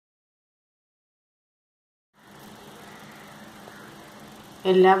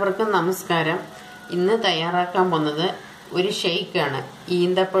എല്ലാവർക്കും നമസ്കാരം. ഇന്ന് തയ്യാറാക്കാൻ പോകുന്നത് ഒരു ഷെയ്ക്കാണ്.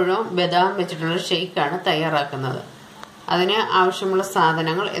 ഈന്തപ്പഴവും ബദാം വെച്ചിട്ടുള്ള ഷെയ്ക്കാണ് തയ്യാറാക്കുന്നത്. അതിന് ആവശ്യമുള്ള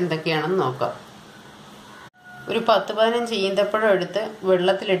സാധനങ്ങൾ എന്തൊക്കെയാണെന്ന് നോക്കാം. ഒരു 10-15 ഈന്തപ്പഴം എടുത്ത്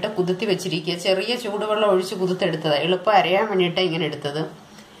വെള്ളത്തിലിട്ട് കുതിർത്തി വെച്ചിരിക്കുക. ചെറിയ ചൂടുവെള്ളം ഒഴിച്ച് കുതിർത്തെടുത്തത്, എളുപ്പം അരയാൻ വേണ്ടിയിട്ടാണ് ഇങ്ങനെ എടുത്തത്.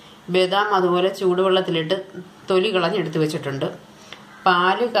 ബദാം അതുപോലെ ചൂടുവെള്ളത്തിലിട്ട് തൊലി കളഞ്ഞെടുത്ത് വെച്ചിട്ടുണ്ട്.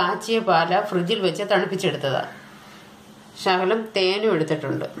 പാല്, കാച്ചിയ പാല ഫ്രിഡ്ജിൽ വെച്ച് തണുപ്പിച്ചെടുത്തതാണ്. ശകലം തേനും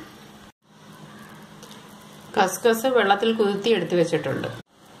എടുത്തിട്ടുണ്ട്. കസ്കസ് വെള്ളത്തിൽ കുതിർത്തി എടുത്ത് വെച്ചിട്ടുണ്ട്.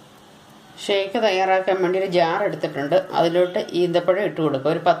 ഷേക്ക് തയ്യാറാക്കാൻ വേണ്ടി ഒരു ജാർ എടുത്തിട്ടുണ്ട്. അതിലോട്ട് ഈന്തപ്പഴം ഇട്ട് കൊടുക്കുക.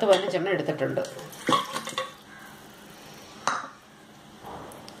 ഒരു 10-15 എടുത്തിട്ടുണ്ട്.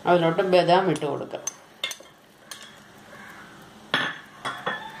 അതിലോട്ട് ബദാം ഇട്ട് കൊടുക്കുക.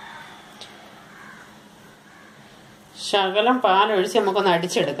 ശകലം പാലൊഴിച്ച് നമുക്കൊന്ന്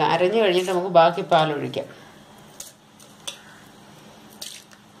അടിച്ചെടുക്കാം. അരഞ്ഞു കഴിഞ്ഞിട്ട് നമുക്ക് ബാക്കി പാലൊഴിക്കാം.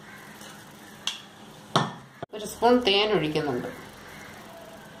 ഒരു സ്പൂൺ തേൻ ഒഴിക്കുന്നുണ്ട്.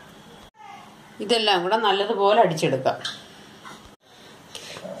 ഇതെല്ലാം കൂടെ നല്ലതുപോലെ അടിച്ചെടുക്കാം.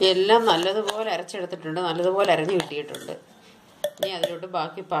 എല്ലാം നല്ലതുപോലെ അരച്ചെടുത്തിട്ടുണ്ട്. നല്ലതുപോലെ അരഞ്ഞു കിട്ടിയിട്ടുണ്ട്. ഇനി അതിലോട്ട്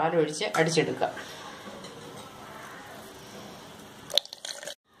ബാക്കി പാലൊഴിച്ച് അടിച്ചെടുക്കാം.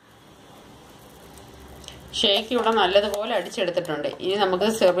 ഷേക്ക് ഇവിടെ നല്ലതുപോലെ അടിച്ചെടുത്തിട്ടുണ്ട്. ഇനി നമുക്ക്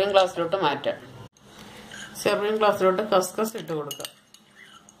സെർവിങ് ഗ്ലാസ്സിലോട്ട് മാറ്റാം. സെർവിങ് ഗ്ലാസ്സിലോട്ട് കസ്കസ് ഇട്ട് കൊടുക്കാം.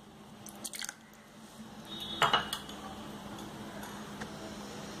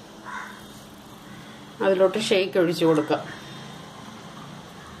 അതിലോട്ട് ഷേക്ക് ഒഴിച്ചു കൊടുക്കാം.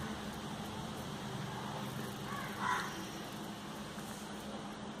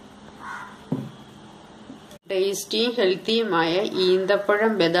 ടേസ്റ്റിയും ഹെൽത്തിയുമായ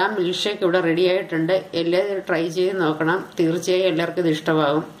ഈന്തപ്പഴം ബദാം മിൽക്ക് ഷേക്ക് ഇവിടെ റെഡി ആയിട്ടുണ്ട്. എല്ലാവരും ട്രൈ ചെയ്ത് നോക്കണം. തീർച്ചയായും എല്ലാവർക്കും ഇത്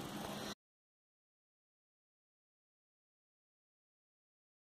ഇഷ്ടമാകും.